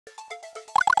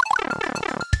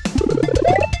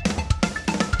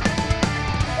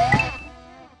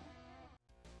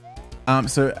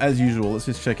So as usual, let's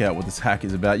just check out what this hack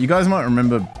is about. You guys might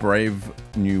remember Brave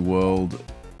New World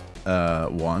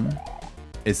 1.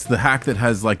 It's the hack that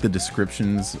has like the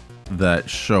descriptions that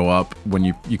show up when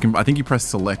you can, I think you press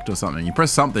select or something. You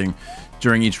press something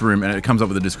during each room and it comes up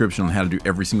with a description on how to do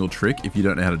every single trick if you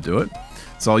don't know how to do it.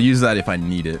 So I'll use that if I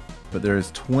need it. But there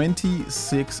is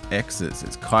 26 exits.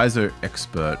 It's Kaizo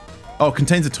Expert. Oh, it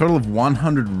contains a total of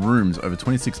 100 rooms over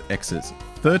 26 exits.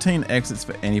 13 exits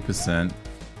for any percent.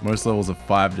 Most levels are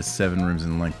 5 to 7 rooms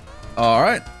in length. All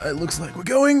right, it looks like we're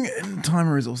going, and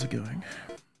timer is also going.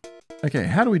 Okay,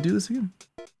 how do we do this again?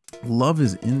 Love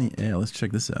is in the air. Let's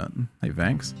check this out. Hey,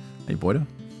 Vanks. Hey, Boyda.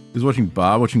 Who's watching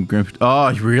Bar? Watching Grandpa?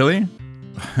 Oh, really?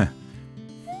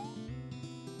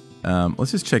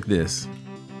 Let's just check this.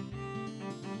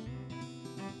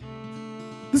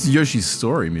 This is Yoshi's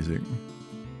Story music.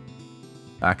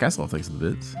 Castle takes the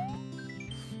bits.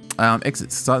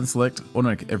 Exit. Start and select.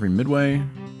 Automatic every midway.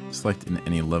 Select in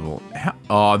any level.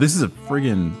 Oh, this is a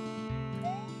friggin...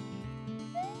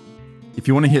 If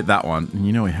you want to hit that one,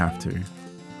 you know we have to.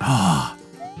 Ah,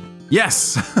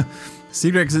 yes!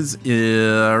 Secret exits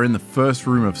are in the first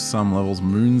room of some levels.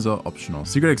 Moons are optional.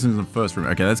 Secret exits in the first room.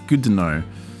 Okay, that's good to know.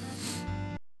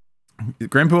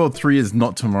 Grandpa World 3 is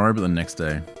not tomorrow, but the next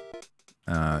day.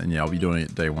 And yeah, I'll be doing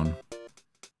it day 1.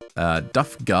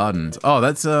 Duff Gardens. Oh,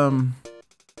 that's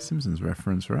Simpsons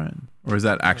reference, right? Or is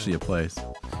that actually a place?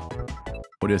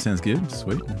 Audio sounds good.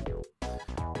 Sweet.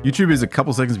 YouTube is a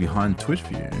couple seconds behind Twitch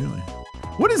for you, really.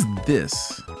 What is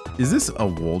this? Is this a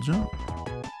wall jump?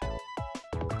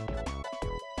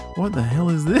 What the hell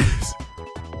is this?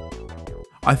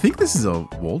 I think this is a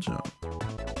wall jump.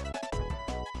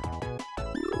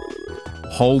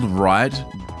 Hold right.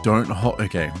 Don't hold.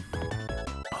 Okay.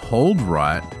 Hold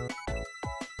right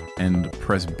and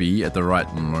press B at the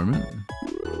right moment.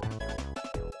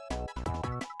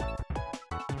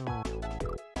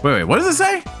 Wait, what does it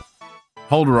say?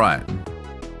 Hold right.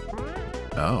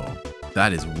 Oh,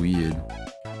 that is weird.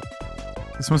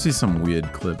 This must be some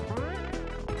weird clip.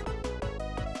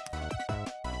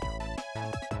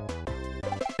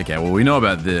 Okay, well, we know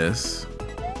about this.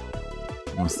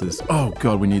 What's this? Oh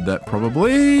god, we need that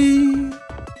probably.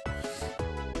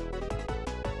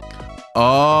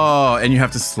 Oh, and you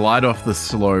have to slide off the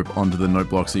slope onto the note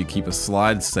block so you keep a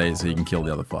slide state so you can kill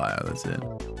the other fire. That's it.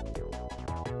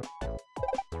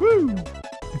 Woo!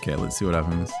 Okay, let's see what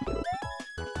happens.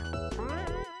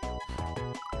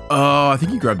 Oh, I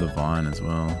think you grabbed the vine as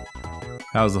well.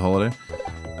 How was the holiday?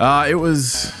 It was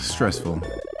stressful.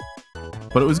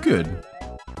 But it was good.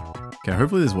 Okay,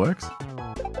 hopefully this works.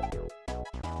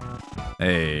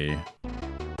 Hey.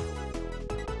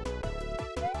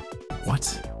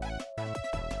 What?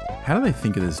 How do they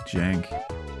think of this jank?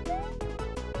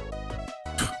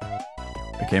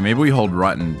 Okay, maybe we hold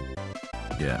right and...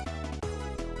 Yeah.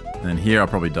 And then here I'll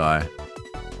probably die.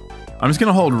 I'm just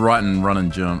gonna hold right and run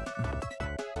and jump.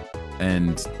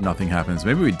 And nothing happens.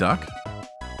 Maybe we duck?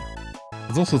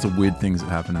 There's all sorts of weird things that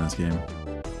happen in this game.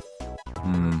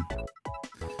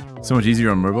 So much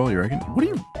easier on mobile, you reckon? What do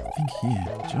you think here?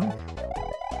 Jump?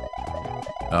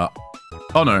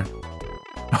 Oh no.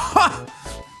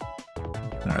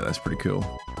 Alright, that's pretty cool.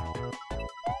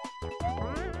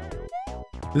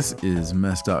 This is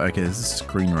messed up. Okay, this is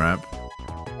screen wrap.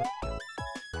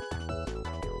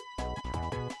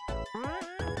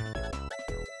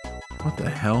 What the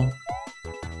hell?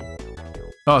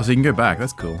 Oh, so you can go back.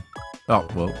 That's cool. Oh,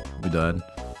 well, we died.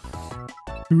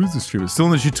 Who is this streamer? Still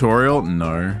in the tutorial?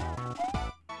 No.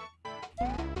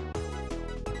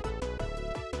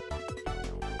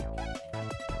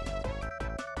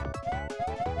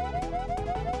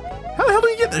 How the hell do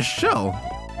you get the shell?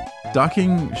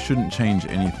 Ducking shouldn't change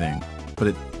anything, but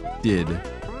it did.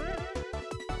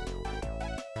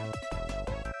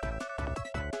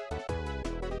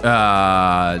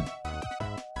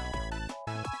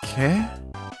 Okay.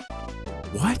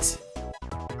 What?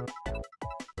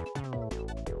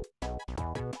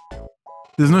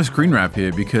 There's no screen wrap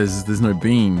here because there's no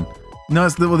beam. No,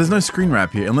 well, there's no screen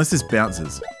wrap here unless this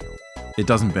bounces. It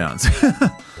doesn't bounce.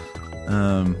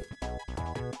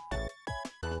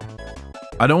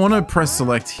 I don't want to press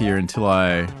select here until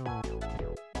I...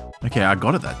 Okay, I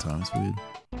got it that time. It's weird.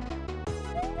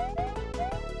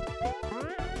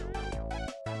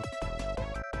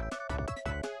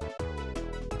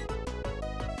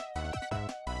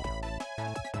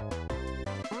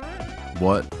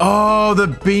 What? Oh, the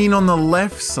bean on the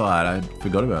left side. I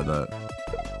forgot about that.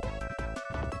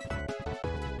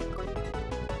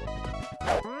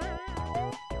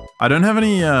 I don't have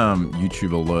any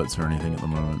YouTube alerts or anything at the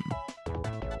moment.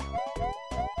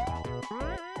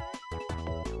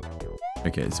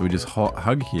 Okay, so we just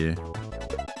hug here.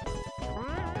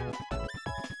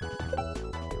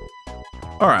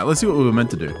 All right, let's see what we were meant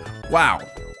to do. Wow.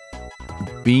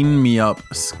 Beam me up,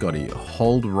 Scotty.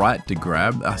 Hold right to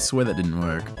grab. I swear that didn't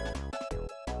work.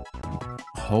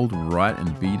 Hold right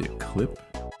and B to clip.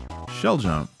 Shell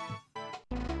jump.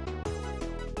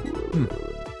 Well,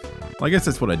 I guess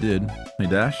that's what I did. Hey,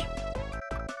 Dash.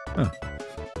 Huh.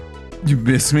 You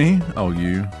miss me? Oh,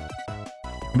 you.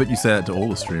 I bet you say that to all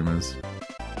the streamers.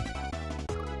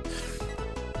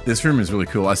 This room is really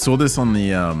cool. I saw this on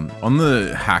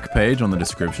the hack page, on the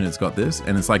description. It's got this,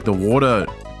 and it's like the water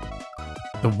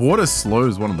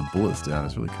slows one of the bullets down.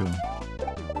 It's really cool.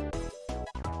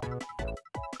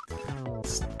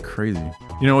 It's crazy.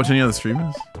 You don't watch any other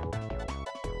streamers?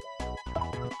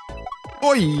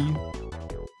 Oi!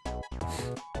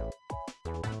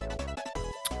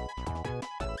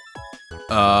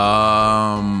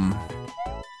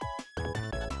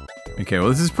 Okay, well,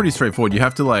 this is pretty straightforward. You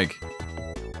have to, like,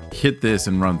 hit this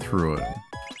and run through it.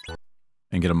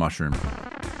 And get a mushroom.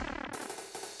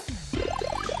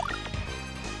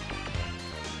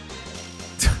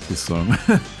 This song.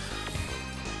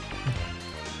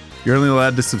 You're only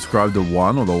allowed to subscribe to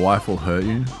one or the wife will hurt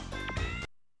you.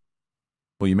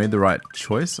 Well, you made the right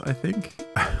choice, I think.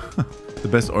 The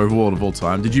best overworld of all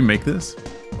time. Did you make this?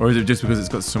 Or is it just because it's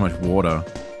got so much water?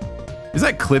 Is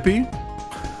that Clippy?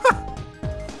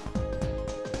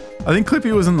 I think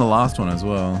Clippy was in the last one as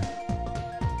well.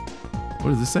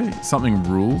 What does this say? Something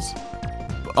rules?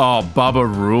 Oh, Bubba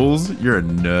rules? You're a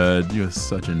nerd. You're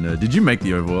such a nerd. Did you make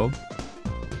the overworld?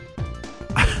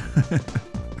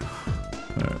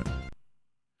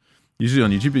 Usually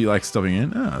on YouTube, you like stopping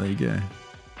in. Oh, there you go.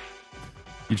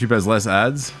 YouTube has less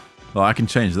ads. Well, I can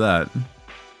change that. No,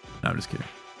 I'm just kidding.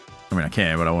 I mean, I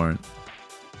can, but I won't.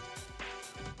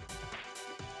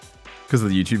 Because of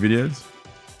the YouTube videos.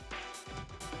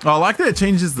 Oh, I like that it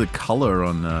changes the color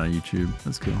on YouTube.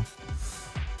 That's cool.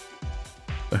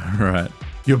 Alright.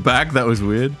 You're back? That was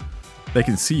weird. They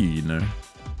can see you, you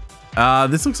know.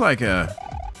 This looks like a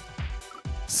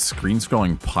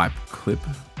screen-scrolling pipe clip.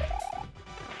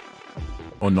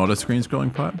 Or not a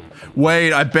screen-scrolling pipe.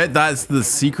 Wait, I bet that's the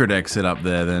secret exit up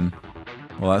there then.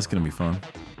 Well, that's gonna be fun.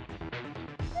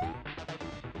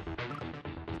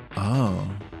 Oh.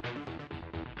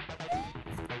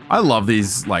 I love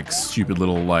these, like, stupid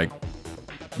little, like,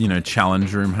 you know,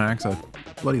 challenge room hacks. I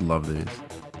bloody love these.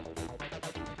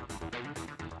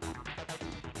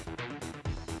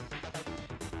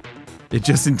 It's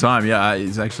just in time. Yeah,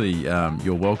 it's actually,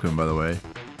 you're welcome, by the way.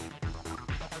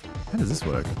 How does this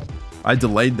work? I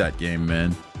delayed that game,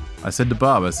 man. I said to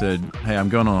Bob, I said, hey, I'm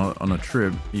going on a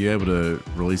trip. Are you able to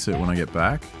release it when I get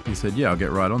back? He said, yeah, I'll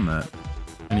get right on that.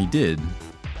 And he did.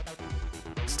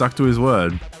 Stuck to his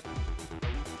word.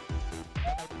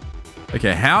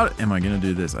 Okay, how am I gonna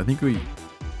do this? I think we... How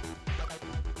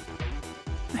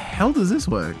the hell does this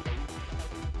work?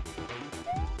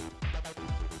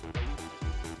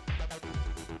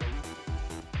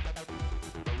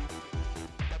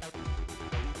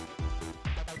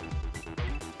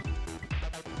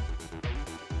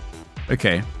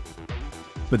 Okay.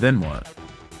 But then what?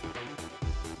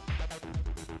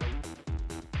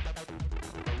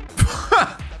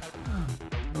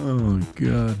 Oh,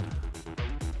 God.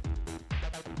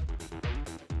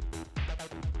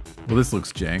 Well, this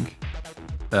looks jank.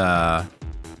 What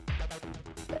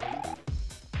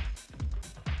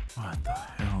the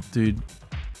hell, dude?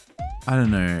 I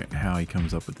don't know how he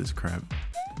comes up with this crap.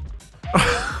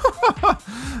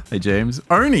 Hey, James.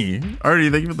 Oni,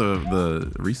 thank you for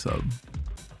the resub.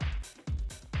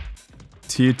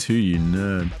 Tier 2, you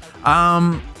nerd.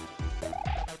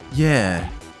 Yeah.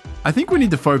 I think we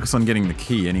need to focus on getting the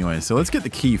key anyway, so let's get the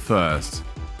key first.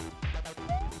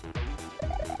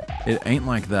 It ain't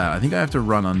like that. I think I have to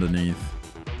run underneath.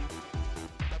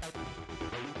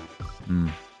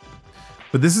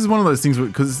 But this is one of those things,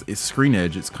 because it's screen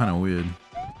edge, it's kind of weird.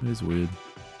 It is weird.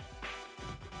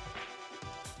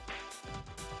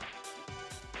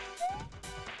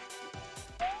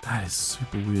 That is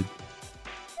super weird.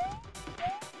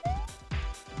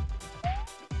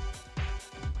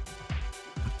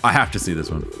 I have to see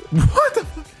this one. What the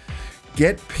fuck?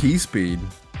 Get P speed.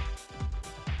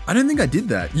 I don't think I did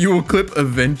that. You will clip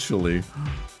eventually.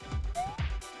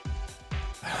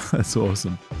 That's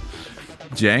awesome.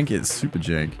 Jank, it's super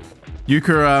jank.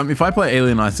 Yuka, if I play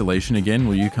Alien Isolation again,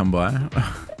 will you come by?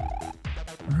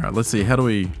 Alright, let's see. How do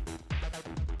we...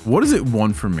 What does it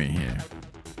want from me here?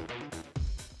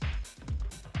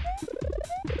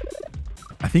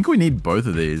 I think we need both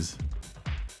of these.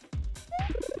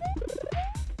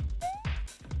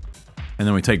 And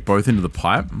then we take both into the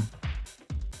pipe.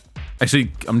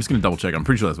 Actually, I'm just going to double check. I'm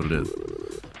pretty sure that's what it is.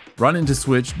 Run into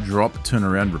switch, drop, turn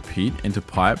around, repeat. Enter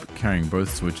pipe, carrying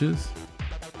both switches.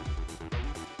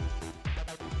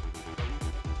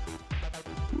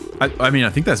 I mean,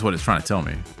 I think that's what it's trying to tell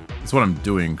me. It's what I'm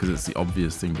doing because it's the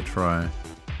obvious thing to try.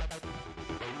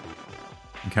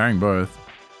 I'm carrying both.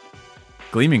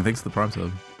 Gleaming, thanks to the Prime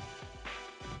sub.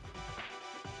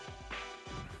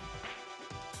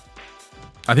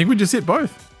 I think we just hit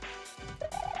both.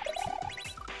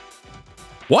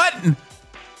 What?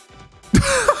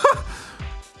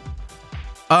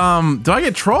 Do I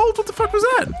get trolled? What the fuck was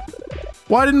that?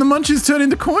 Why didn't the munchies turn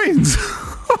into coins?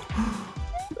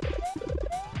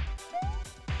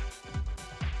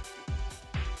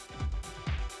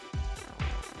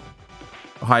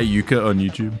 Hi Yuka on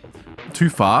YouTube. Too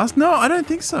fast? No, I don't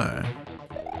think so.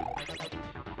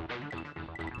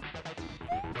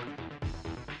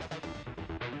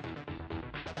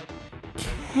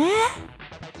 Hey,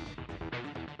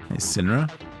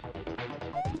 Sinra.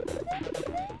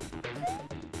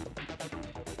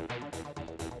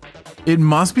 It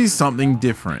must be something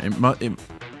different.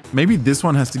 Maybe this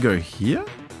one has to go here?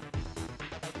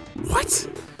 What?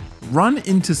 Run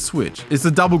into switch. It's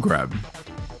a double grab.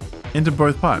 Into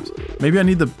both pipes. Maybe I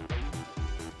need the...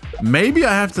 Maybe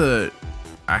I have to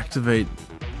activate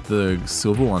the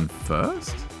silver one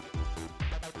first?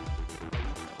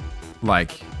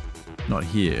 Like, not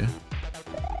here.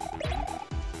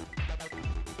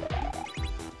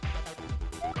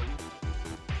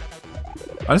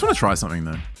 I just want to try something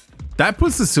though. That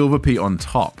puts the silver pea on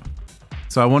top.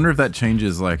 So I wonder if that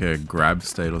changes like a grab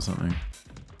state or something.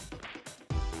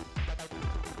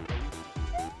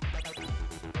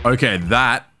 Okay,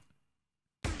 that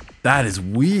is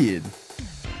weird.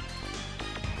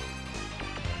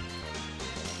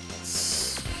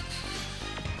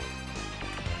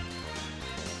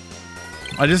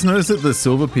 I just noticed that the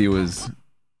silver pea was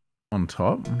on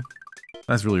top.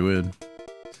 That's really weird.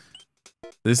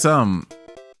 This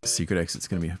secret exit's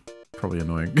gonna be probably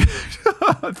annoying.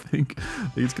 I think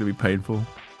it's gonna be painful.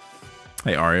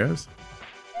 Hey, Oreos.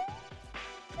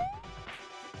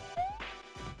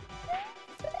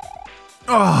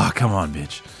 Oh, come on,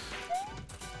 bitch.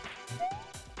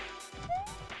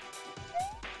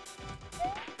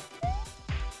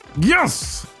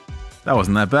 Yes! That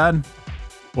wasn't that bad.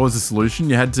 What was the solution?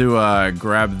 You had to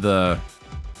grab the...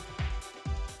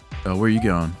 Oh, where are you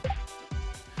going?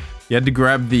 You had to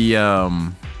grab the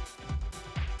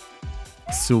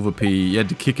silver pea. You had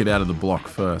to kick it out of the block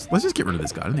first. Let's just get rid of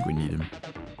this guy. I don't think we need him.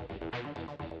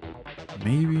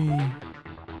 Maybe...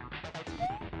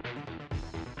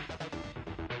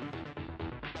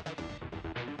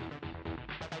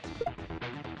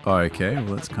 Oh, okay,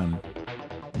 well that's kind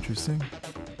of interesting.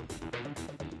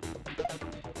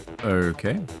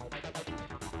 Okay.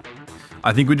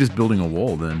 I think we're just building a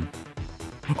wall then.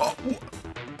 Oh.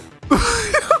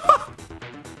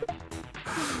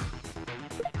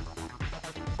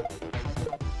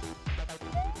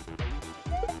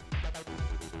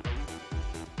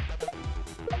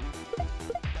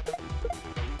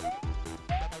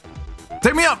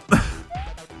 Take me up!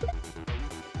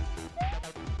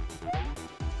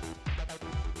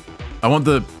 I want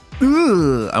the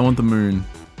moon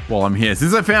while I'm here.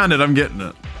 Since I found it, I'm getting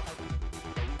it.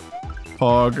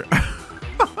 Pog.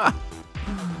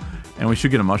 And we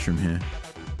should get a mushroom here.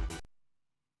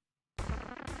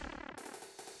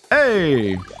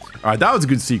 Hey! Alright, that was a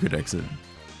good secret exit.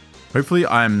 Hopefully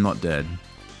I'm not dead.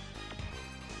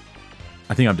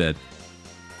 I think I'm dead.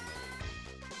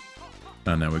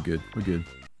 Oh no, we're good. We're good.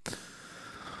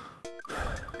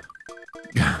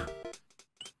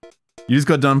 You just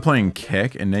got done playing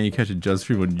Keck and now you catch a judge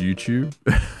stream on YouTube?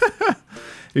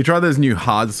 You tried those new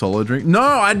hard solo drinks? No,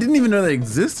 I didn't even know they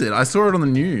existed. I saw it on the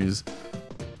news.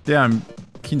 Yeah, I'm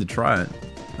keen to try it.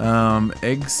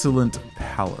 Excellent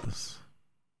Palace.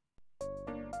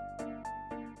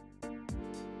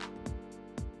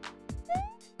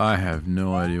 I have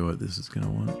no idea what this is gonna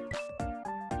want.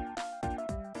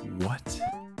 What?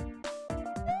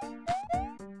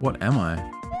 What am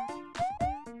I?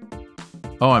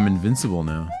 Oh, I'm invincible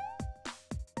now.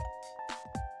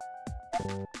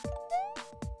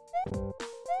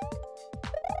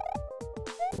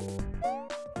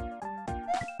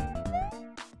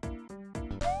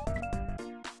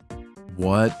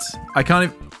 What? I can't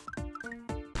even...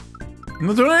 I'm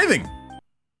not doing anything!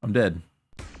 I'm dead.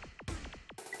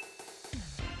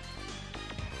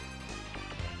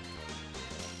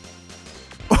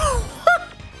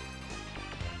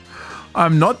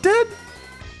 I'm not dead?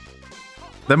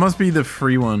 That must be the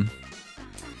free one.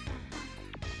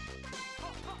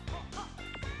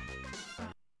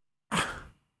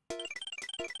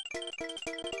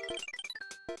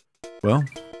 Well,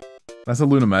 That's a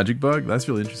lunar magic bug? That's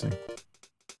really interesting.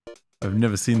 I've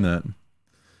never seen that.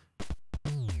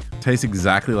 Tastes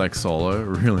exactly like Solo,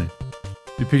 really.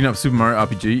 You're picking up Super Mario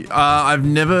RPG? I've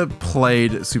never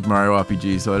played Super Mario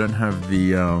RPG, so I don't have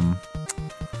the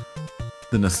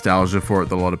nostalgia for it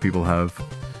that a lot of people have.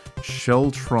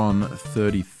 Sheltron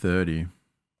 3030.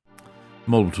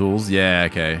 Multiple tools? Yeah,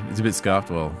 okay. It's a bit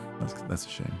scuffed. Well, that's a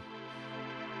shame.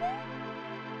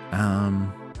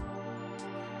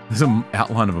 There's an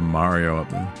outline of a Mario up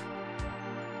there.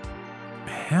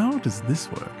 How does this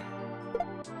work?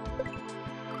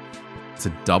 It's a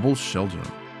double shell jump.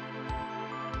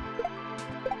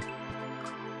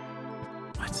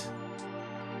 What?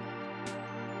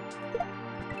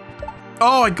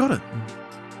 Oh, I got it.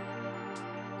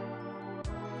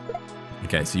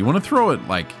 Okay, so you want to throw it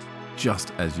like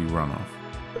just as you run off.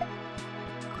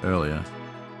 Earlier.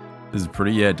 This is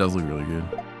pretty, yeah, it does look really good.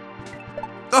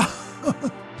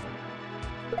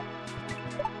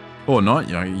 Or not,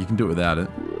 you know, you can do it without it.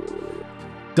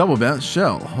 Double bounce,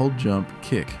 shell, hold, jump,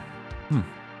 kick.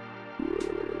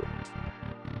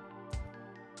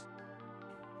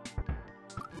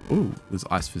 Ooh, there's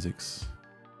ice physics.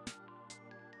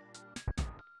 I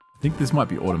think this might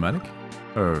be automatic.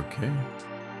 Okay.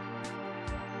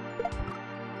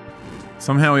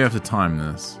 Somehow we have to time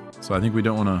this. So I think we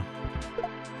don't want to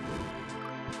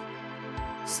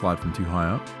slide from too high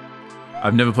up.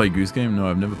 I've never played Goose Game. No,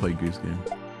 I've never played Goose Game.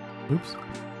 Oops.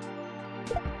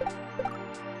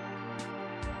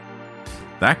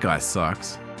 That guy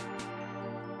sucks.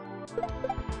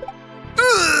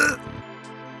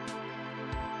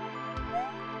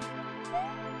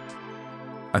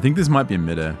 I think this might be in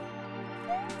midair.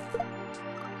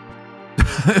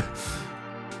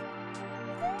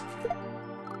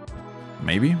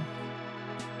 Maybe?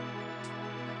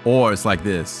 Or it's like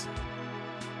this.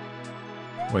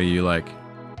 Where you like...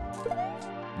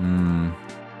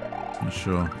 not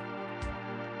sure.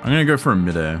 I'm gonna go for a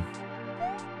midair.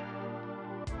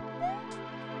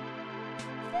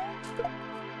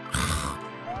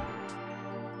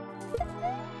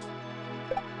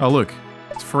 Oh look,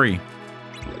 it's free.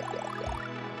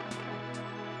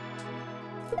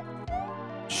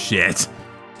 Shit.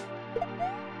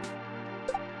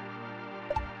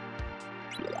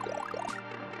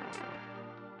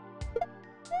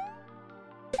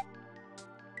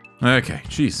 Okay,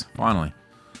 jeez, finally.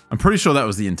 I'm pretty sure that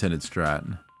was the intended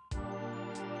strat.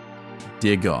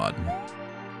 Dear God.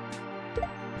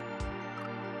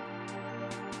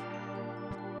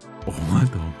 Oh,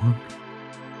 what the fuck?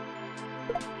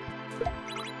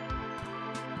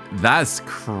 That's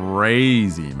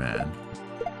crazy, man.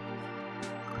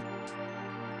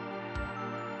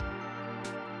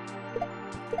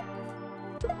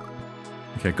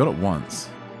 Okay, got it once.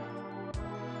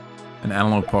 An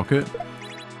analog pocket.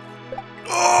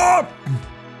 Oh!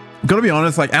 Gotta be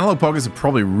honest, like, analog pockets are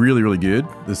probably really, really good.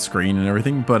 The screen and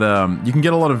everything, but you can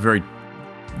get a lot of very,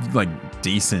 like,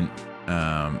 decent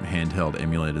handheld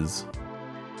emulators.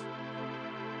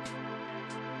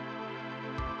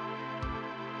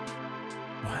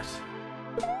 What?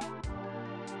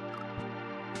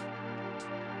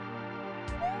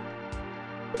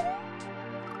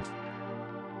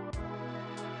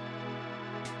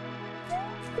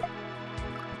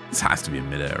 This has to be a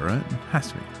midair, right? It has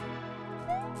to be.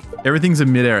 Everything's a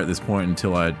midair at this point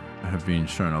until I have been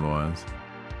shown otherwise.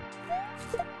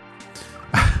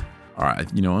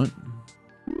 Alright, you know what?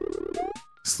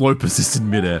 Slow persistent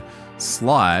midair.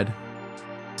 Slide,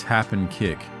 tap and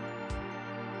kick.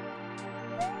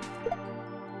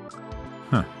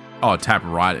 Huh. Oh, tap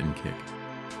right and kick.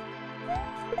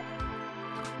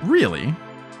 Really?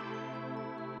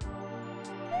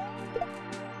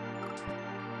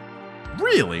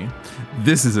 Really?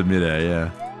 This is a midair, yeah.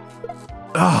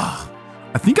 Ugh.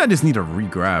 I think I just need to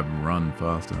re-grab and run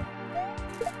faster.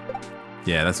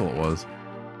 Yeah, that's all it was.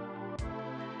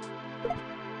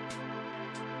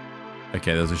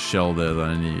 Okay, there's a shell there that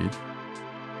I need.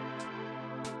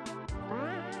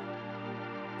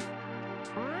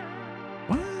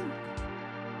 What?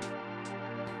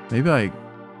 Maybe I...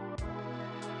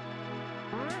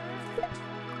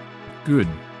 Good.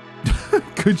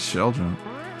 Good shell jump.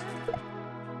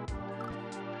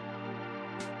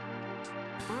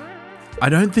 I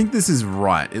don't think this is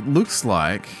right. It looks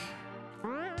like...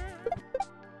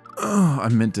 Oh, I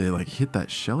meant to like hit that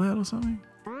shell out or something?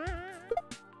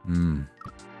 Hmm.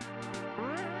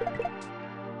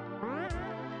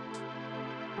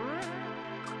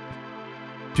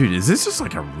 Dude, is this just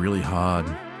like a really hard...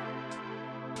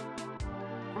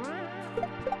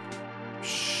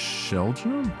 shell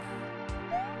jump?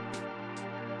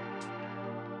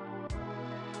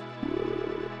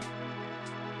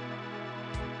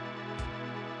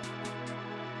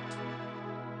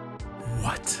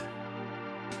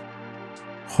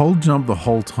 Hold jump the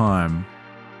whole time.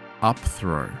 Up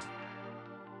throw.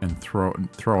 And throw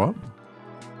up.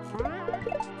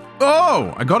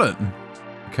 Oh, I got it.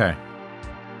 Okay.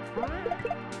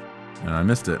 And I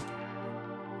missed it.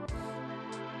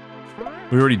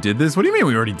 We already did this? What do you mean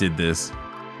we already did this?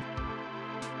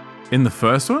 In the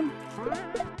first one?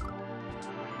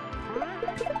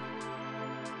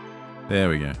 There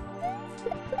we go.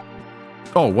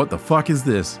 Oh, what the fuck is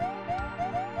this?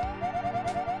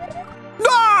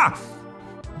 Ah!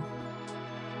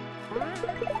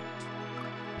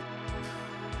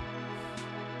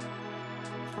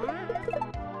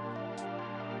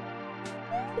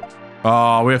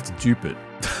 Oh, we have to dupe it.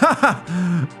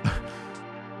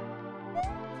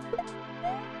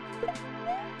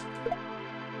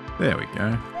 There we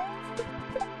go.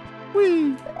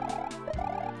 Whee!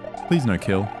 Please no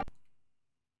kill.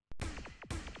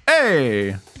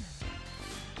 Hey!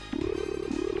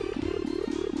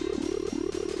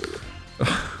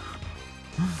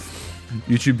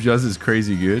 YouTube Juzz is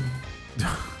crazy good.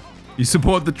 You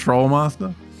support the Troll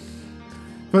Master?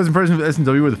 First impressions of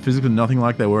S&W were the physical nothing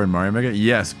like they were in Mario Maker?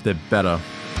 Yes, they're better.